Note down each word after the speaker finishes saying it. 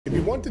If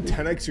you want to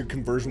 10x your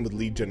conversion with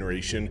lead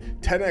generation,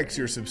 10x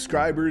your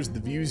subscribers, the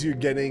views you're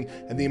getting,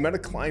 and the amount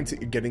of clients that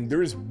you're getting,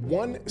 there is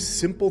one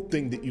simple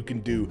thing that you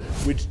can do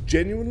which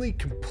genuinely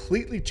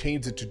completely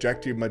changed the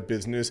trajectory of my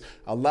business,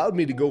 allowed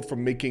me to go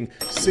from making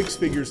 6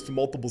 figures to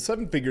multiple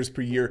 7 figures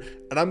per year,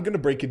 and I'm gonna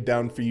break it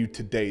down for you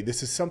today.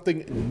 This is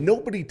something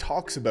nobody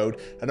talks about,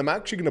 and I'm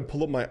actually gonna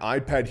pull up my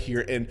iPad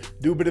here and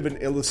do a bit of an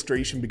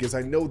illustration because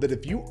I know that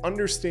if you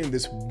understand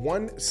this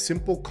one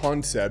simple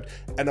concept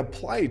and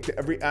apply it to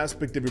every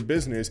aspect of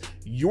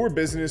your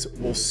business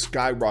will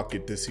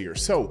skyrocket this year.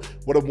 So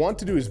what I want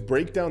to do is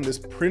break down this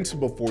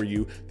principle for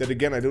you that,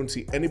 again, I don't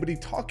see anybody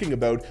talking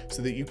about,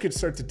 so that you can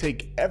start to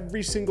take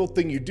every single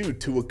thing you do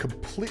to a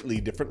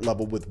completely different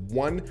level with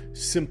one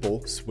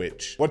simple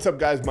switch. What's up,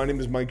 guys? My name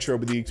is Mike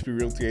Sherwood with eXp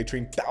Realty. I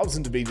train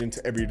thousands of agents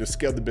every year to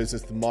scale the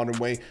business the modern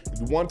way.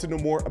 If you want to know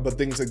more about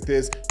things like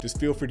this, just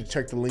feel free to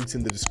check the links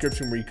in the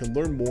description where you can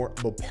learn more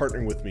about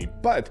partnering with me.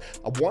 But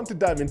I want to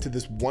dive into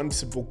this one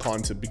simple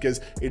concept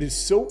because it is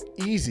so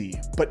easy,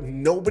 but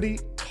nobody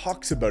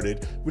talks about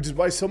it, which is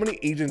why so many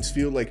agents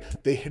feel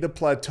like they hit a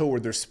plateau, or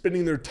they're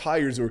spinning their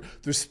tires, or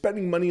they're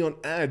spending money on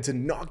ads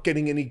and not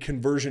getting any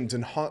conversions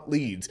and hot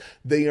leads.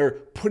 They are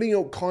putting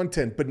out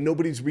content, but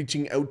nobody's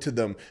reaching out to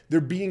them.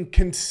 They're being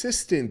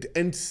consistent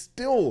and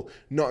still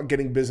not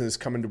getting business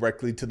coming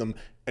directly to them.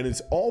 And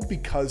it's all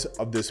because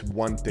of this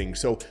one thing.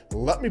 So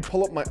let me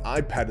pull up my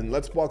iPad and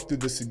let's walk through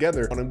this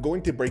together. And I'm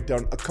going to break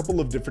down a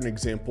couple of different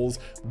examples,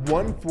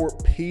 one for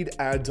paid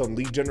ads on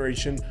lead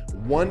generation,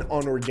 one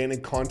on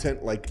organic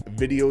content like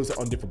videos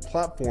on different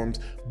platforms.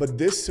 But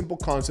this simple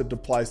concept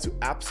applies to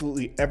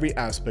absolutely every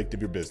aspect of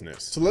your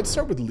business. So let's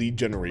start with lead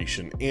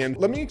generation. And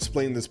let me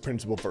explain this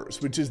principle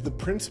first, which is the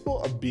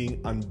principle of being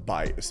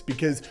unbiased,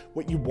 because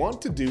what you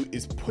want to do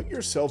is put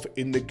yourself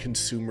in the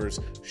consumer's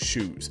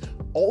shoes.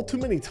 All too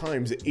many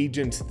times,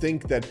 agents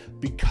think that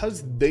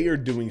because they are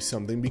doing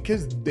something,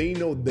 because they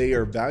know they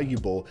are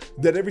valuable,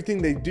 that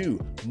everything they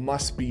do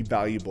must be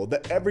valuable,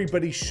 that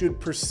everybody should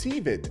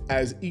perceive it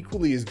as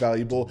equally as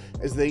valuable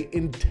as they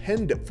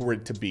intend for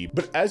it to be.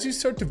 But as you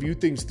start to view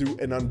things through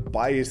an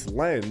unbiased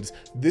lens,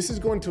 this is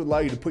going to allow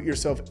you to put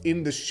yourself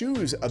in the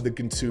shoes of the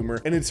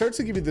consumer, and it starts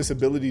to give you this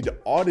ability to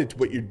audit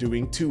what you're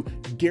doing to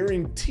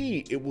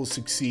guarantee it will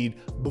succeed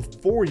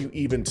before you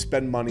even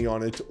spend money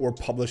on it or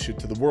publish it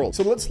to the world.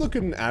 So let's look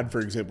at an ad,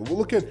 for example.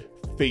 We'll look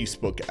at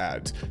Facebook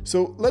ads.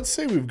 So let's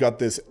say we've got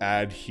this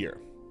ad here.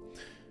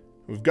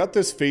 We've got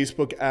this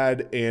Facebook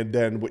ad, and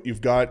then what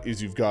you've got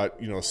is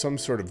some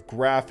sort of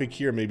graphic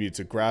here. Maybe it's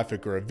a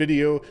graphic or a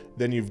video.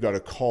 Then you've got a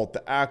call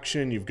to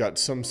action. You've got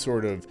some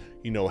sort of,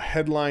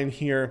 headline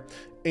here.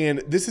 And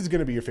this is going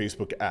to be your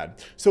Facebook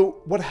ad.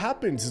 So what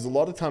happens is a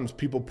lot of times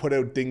people put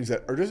out things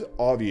that are just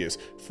obvious,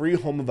 free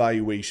home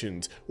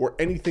evaluations or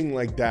anything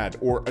like that,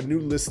 or a new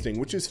listing,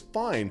 which is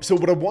fine. So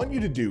what I want you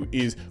to do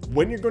is,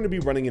 when you're going to be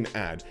running an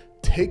ad,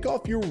 take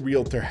off your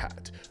realtor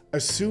hat.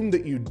 Assume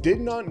that you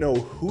did not know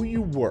who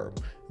you were,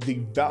 the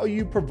value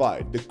you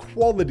provide, the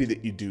quality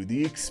that you do,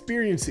 the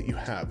experience that you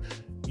have.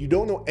 You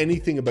don't know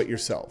anything about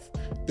yourself.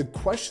 The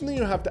question that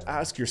you have to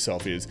ask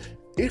yourself is,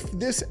 if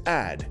this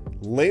ad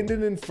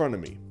landed in front of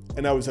me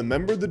and I was a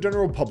member of the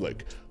general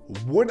public,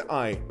 would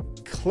I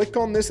click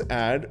on this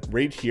ad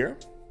right here?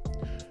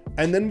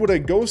 And then would I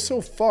go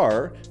so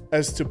far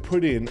as to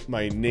put in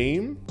my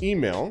name,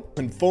 email,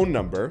 and phone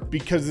number,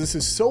 because this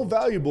is so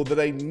valuable that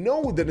I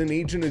know that an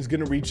agent is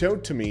going to reach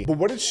out to me. But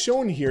what it's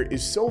shown here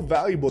is so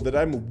valuable that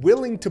I'm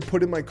willing to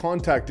put in my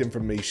contact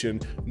information,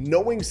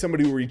 knowing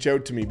somebody will reach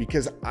out to me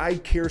because I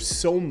care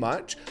so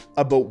much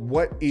about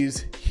what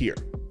is here.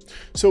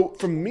 So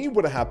for me,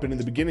 what happened in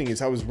the beginning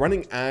is I was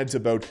running ads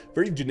about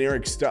very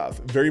generic stuff,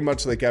 very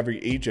much like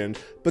every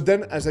agent. But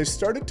then as I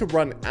started to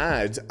run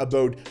ads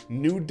about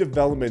new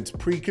developments,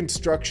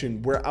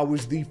 pre-construction, where I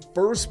was the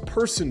first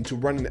person to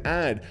run an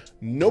ad,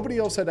 nobody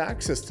else had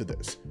access to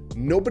this.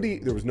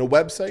 There was no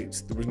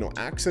websites, there was no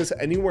access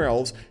anywhere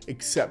else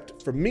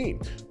except for me.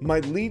 My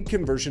lead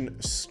conversion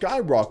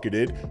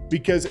skyrocketed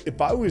because if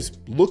I was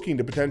looking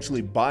to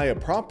potentially buy a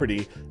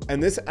property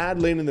and this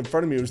ad landed in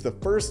front of me, it was the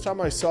first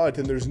time I saw it,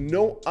 and there's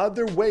no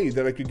other way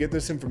that I could get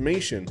this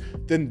information,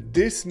 then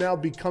this now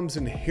becomes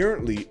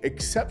inherently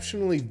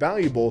exceptionally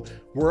valuable,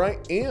 where I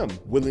am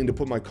willing to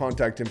put my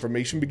contact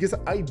information because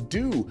I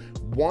do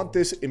want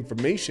this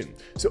information.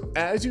 So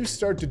as you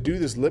start to do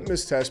this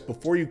litmus test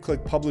before you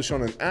click publish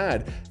on an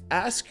ad,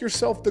 ask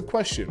yourself the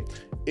question: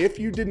 if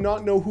you did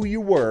not know who you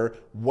were,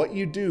 what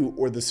you do,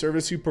 or the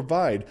service you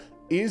provide,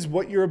 is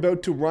what you're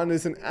about to run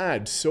as an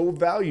ad so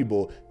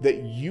valuable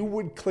that you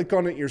would click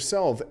on it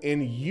yourself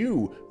and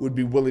you would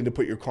be willing to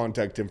put your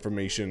contact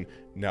information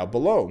now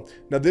below?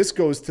 Now this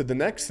goes to the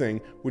next thing,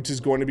 which is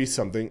going to be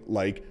something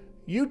like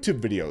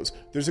YouTube videos.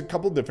 There's a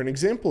couple different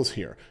examples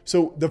here.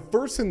 So the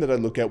first thing that I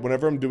look at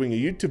whenever I'm doing a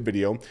YouTube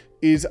video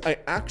is I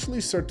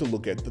actually start to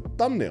look at the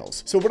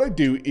thumbnails. So what I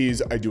do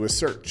is I do a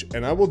search,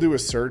 and I will do a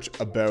search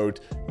about,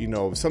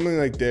 something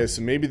like this.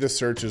 And maybe the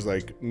search is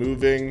like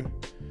moving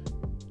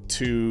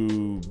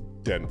to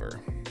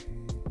Denver.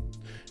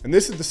 And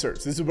this is the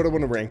search. This is what I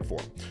want to rank for.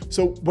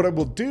 So what I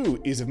will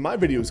do is if my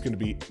video is going to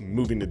be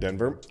moving to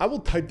Denver, I will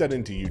type that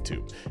into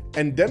YouTube.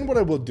 And then what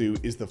I will do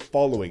is the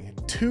following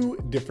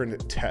 2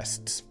 different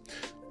tests.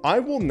 I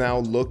will now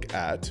look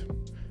at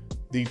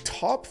the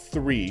top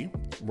 3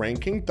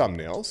 ranking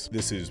thumbnails.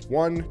 This is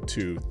 1,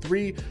 2,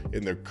 3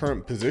 in their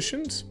current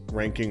positions,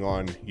 ranking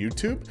on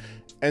YouTube.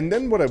 And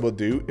then what I will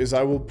do is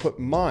I will put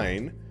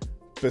mine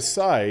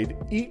beside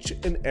each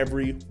and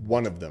every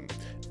one of them.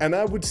 And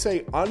I would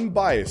say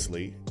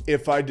unbiasedly,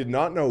 if I did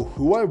not know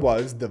who I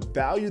was, the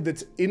value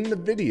that's in the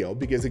video,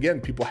 because again,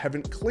 people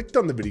haven't clicked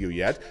on the video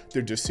yet,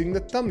 they're just seeing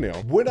the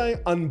thumbnail, would I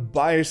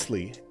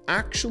unbiasedly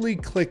actually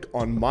click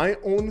on my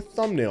own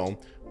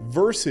thumbnail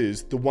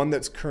versus the one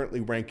that's currently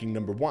ranking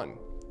number 1?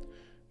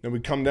 Now we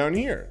come down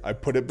here, I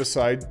put it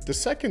beside the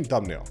second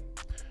thumbnail.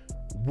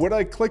 Would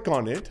I click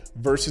on it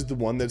versus the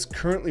one that's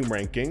currently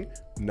ranking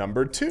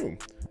number 2?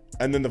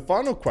 And then the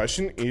final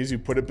question is you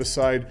put it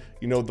beside,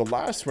 the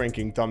last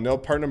ranking thumbnail,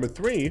 part number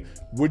 3,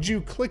 would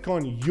you click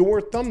on your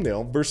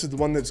thumbnail versus the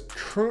one that's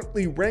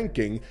currently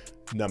ranking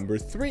number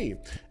 3?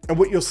 And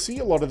what you'll see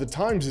a lot of the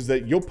times is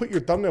that you'll put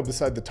your thumbnail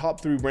beside the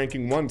top 3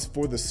 ranking ones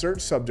for the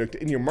search subject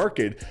in your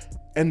market,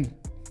 and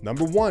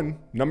number 1,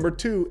 number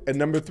 2, and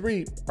number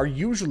 3 are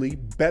usually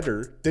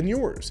better than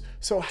yours.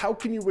 So how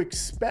can you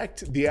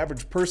expect the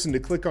average person to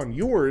click on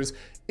yours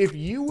if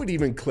you would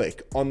even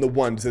click on the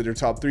ones that are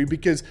top 3,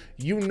 because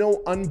you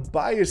know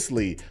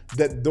unbiasedly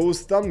that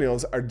those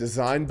thumbnails are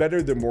designed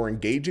better, they're more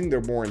engaging,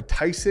 they're more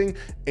enticing,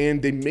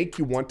 and they make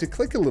you want to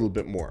click a little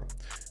bit more.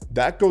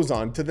 That goes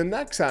on to the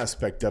next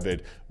aspect of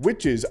it,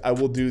 which is I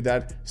will do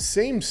that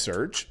same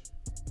search.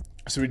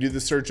 So we do the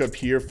search up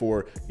here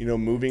for,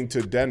 moving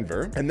to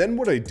Denver. And then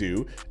what I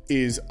do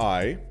is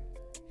I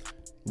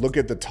look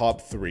at the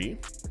top 3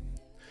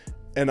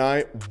 and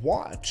I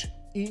watch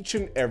each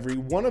and every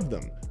one of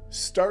them,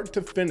 start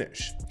to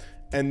finish.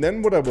 And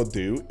then what I will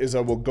do is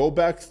I will go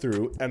back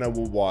through and I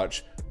will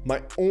watch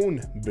my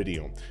own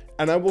video.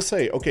 And I will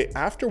say, okay,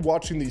 after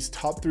watching these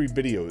top 3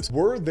 videos,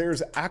 were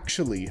theirs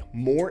actually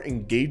more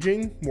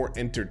engaging, more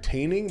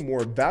entertaining,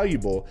 more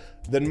valuable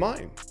than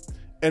mine?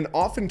 And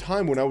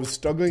oftentimes when I was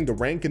struggling to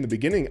rank in the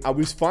beginning, I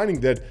was finding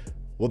that,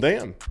 well,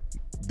 damn,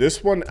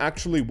 this one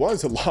actually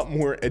was a lot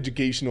more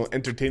educational,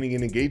 entertaining,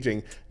 and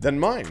engaging than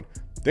mine.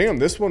 Damn,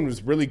 this one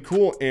was really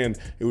cool and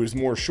it was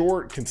more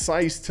short,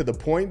 concise, to the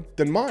point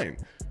than mine.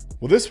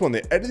 Well, this one,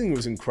 the editing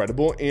was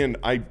incredible and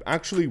I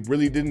actually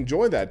really did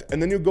enjoy that.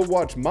 And then you go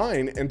watch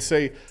mine and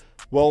say,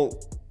 well,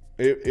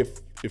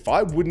 if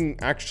I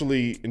wouldn't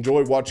actually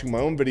enjoy watching my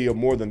own video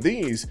more than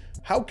these,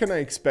 how can I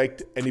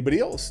expect anybody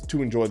else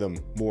to enjoy them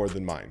more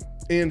than mine?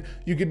 And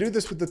you can do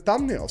this with the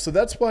thumbnail. So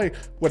that's why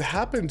what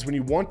happens when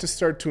you want to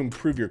start to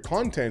improve your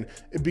content,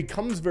 it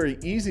becomes very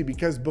easy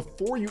because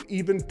before you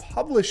even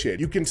publish it,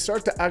 you can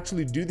start to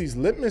actually do these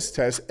litmus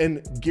tests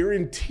and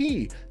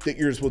guarantee that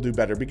yours will do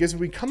better. Because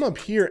if we come up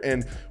here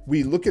and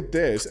we look at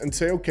this and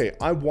say, okay,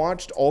 I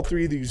watched all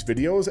 3 of these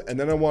videos and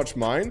then I watched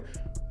mine,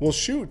 well,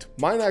 shoot,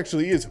 mine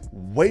actually is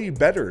way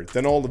better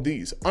than all of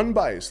these,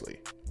 unbiasedly.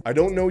 I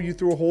don't know you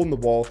through a hole in the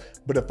wall,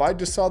 but if I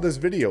just saw this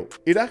video,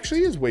 it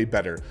actually is way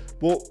better.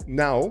 Well,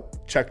 now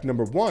check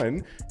number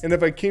 1. And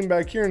if I came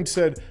back here and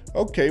said,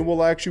 okay,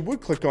 well, I actually would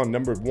click on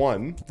number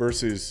 1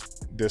 versus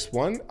this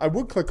one. I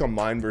would click on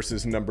mine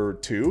versus number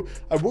 2.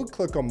 I would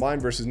click on mine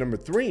versus number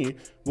 3.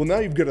 Well, now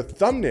you've got a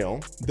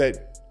thumbnail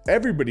that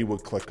everybody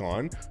would click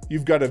on.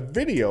 You've got a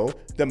video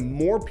that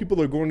more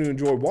people are going to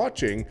enjoy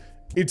watching.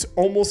 It's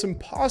almost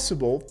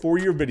impossible for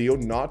your video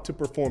not to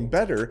perform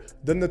better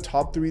than the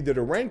top 3 that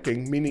are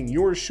ranking, meaning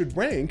yours should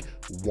rank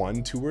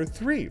 1, 2, or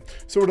 3.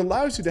 So it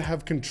allows you to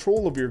have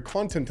control of your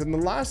content. And the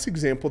last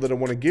example that I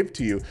want to give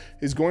to you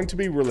is going to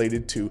be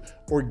related to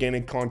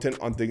organic content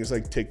on things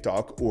like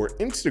TikTok or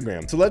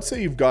Instagram. So let's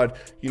say you've got,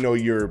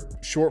 your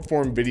short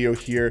form video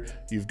here,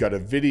 you've got a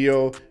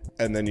video,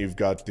 and then you've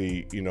got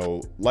the,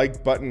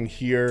 like button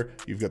here,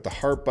 you've got the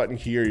heart button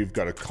here, you've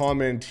got a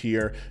comment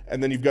here,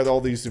 and then you've got all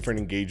these different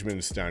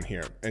engagements down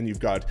here, and you've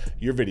got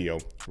your video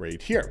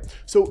right here.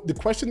 So the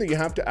question that you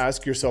have to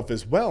ask yourself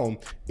as well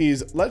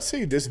is, let's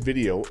say this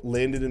video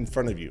landed in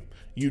front of you.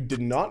 You did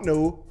not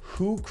know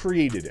who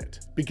created it.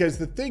 Because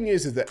the thing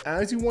is that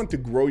as you want to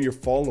grow your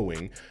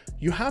following,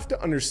 you have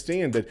to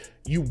understand that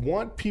you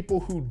want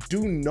people who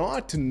do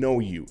not know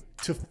you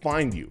to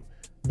find you.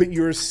 But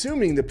you're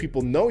assuming that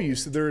people know you,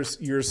 so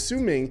you're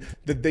assuming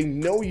that they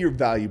know you're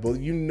valuable,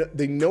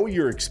 they know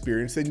your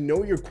experience, they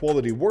know your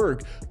quality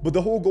work, but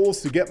the whole goal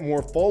is to get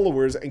more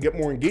followers and get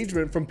more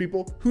engagement from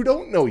people who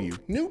don't know you,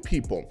 new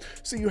people.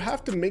 So you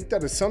have to make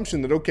that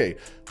assumption that, okay,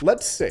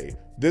 let's say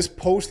this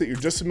post that you're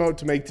just about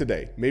to make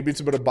today, maybe it's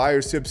about a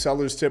buyer's tip,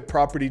 seller's tip,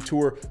 property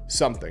tour,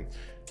 something.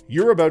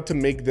 You're about to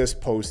make this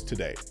post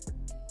today.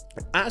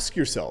 Ask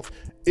yourself,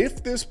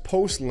 if this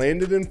post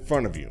landed in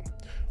front of you,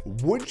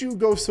 would you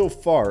go so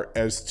far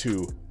as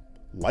to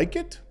like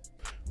it?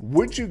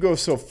 Would you go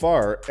so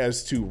far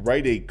as to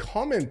write a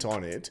comment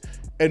on it?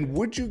 And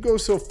would you go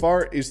so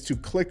far as to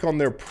click on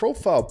their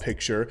profile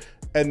picture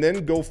and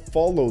then go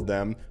follow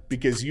them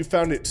because you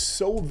found it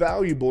so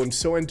valuable and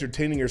so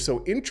entertaining or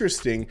so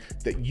interesting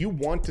that you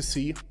want to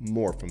see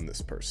more from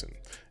this person.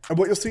 And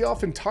what you'll see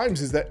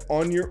oftentimes is that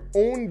on your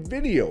own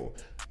video,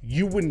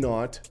 you would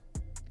not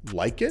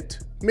like it.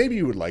 Maybe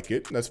you would like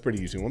it, that's a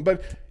pretty easy one,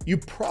 but you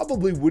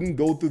probably wouldn't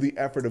go through the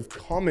effort of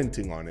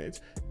commenting on it,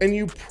 and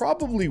you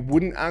probably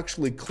wouldn't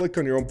actually click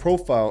on your own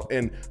profile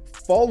and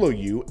follow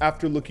you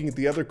after looking at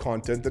the other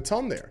content that's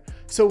on there.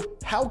 So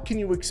how can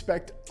you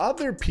expect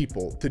other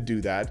people to do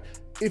that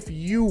if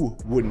you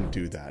wouldn't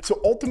do that? So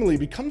ultimately it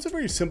becomes a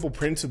very simple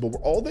principle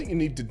where all that you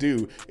need to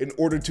do in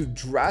order to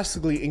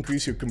drastically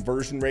increase your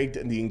conversion rate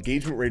and the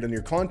engagement rate on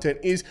your content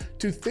is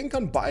to think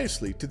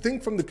unbiasedly, to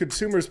think from the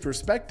consumer's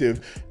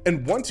perspective.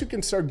 And once you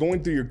can start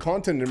going through your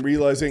content and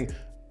realizing,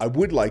 I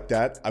would like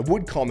that, I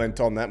would comment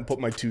on that and put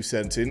my 2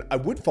 cents in, I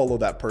would follow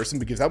that person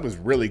because that was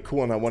really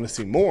cool and I want to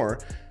see more,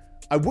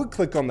 I would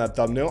click on that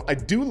thumbnail, I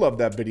do love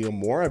that video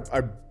more,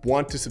 I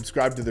want to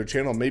subscribe to their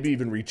channel, maybe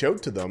even reach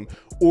out to them,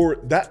 or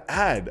that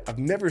ad, I've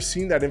never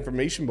seen that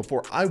information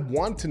before, I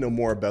want to know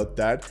more about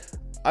that,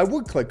 I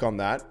would click on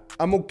that.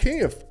 I'm okay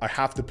if I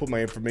have to put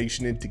my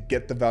information in to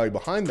get the value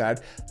behind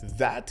that.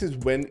 That is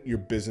when your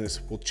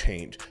business will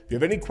change. If you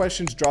have any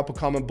questions, drop a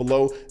comment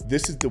below.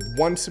 This is the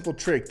one simple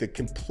trick that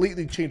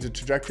completely changed the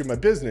trajectory of my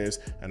business,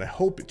 and I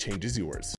hope it changes yours.